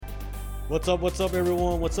What's up,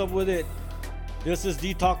 everyone? What's up with it? This is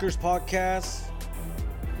Talkers Podcast.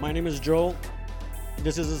 My name is Joe.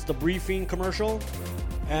 This is the briefing commercial.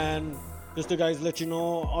 And just to guys let you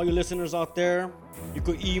know, all you listeners out there, you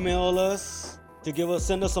could email us to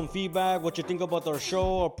send us some feedback, what you think about our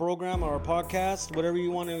show, our program, our podcast, whatever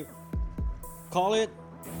you want to call it.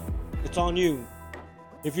 It's on you.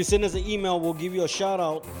 If you send us an email, we'll give you a shout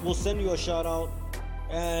out. We'll send you a shout out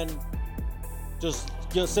and just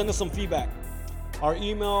send us some feedback. Our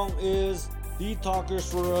email is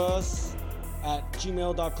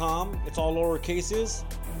thetalkersforus@gmail.com. It's all lower cases.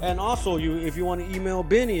 And also, if you want to email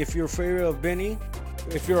Benny, if you're a favorite of Benny,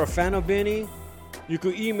 if you're a fan of Benny, you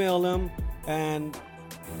could email him and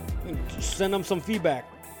send him some feedback.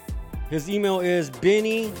 His email is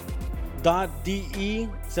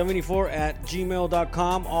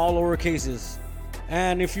benny.de74@gmail.com, all lower cases.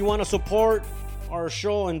 And if you want to support our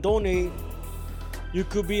show and donate, you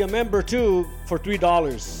could be a member too for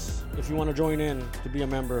 $3. If you want to join in to be a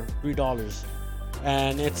member, $3.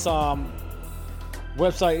 And its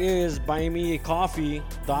website is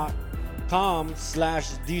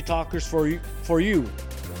buymeacoffee.com/dtalkers for you.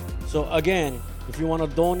 So again, if you want to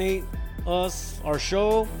donate us our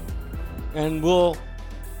show, and we'll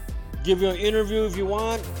give you an interview if you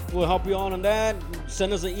want, we'll help you out on that.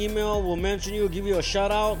 Send us an email, we'll mention you, give you a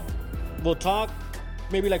shout out, we'll talk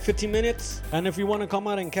maybe like 15 minutes. And if you want to come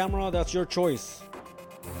out in camera, that's your choice.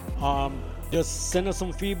 Just send us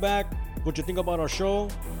some feedback, what you think about our show,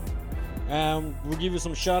 and we'll give you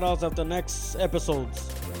some shout outs after the next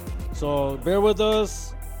episodes. So bear with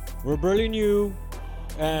us, we're barely new,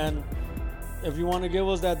 and if you want to give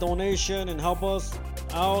us that donation and help us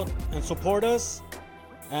out and support us,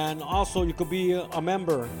 and also you could be a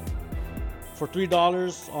member for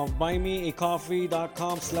 $3 of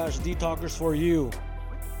buymeacoffee.com/dtalkers4you.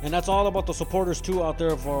 And that's all about the supporters too out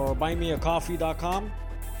there for buymeacoffee.com.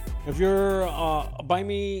 If you're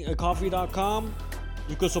buymeacoffee.com,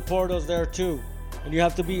 you could support us there too. And you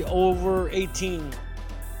have to be over 18.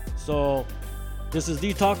 So this is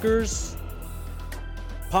Talkers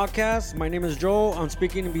Podcast. My name is Joe. I'm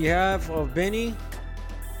speaking on behalf of Benny.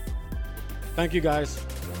 Thank you guys.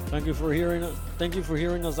 Thank you for hearing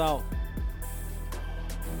us out.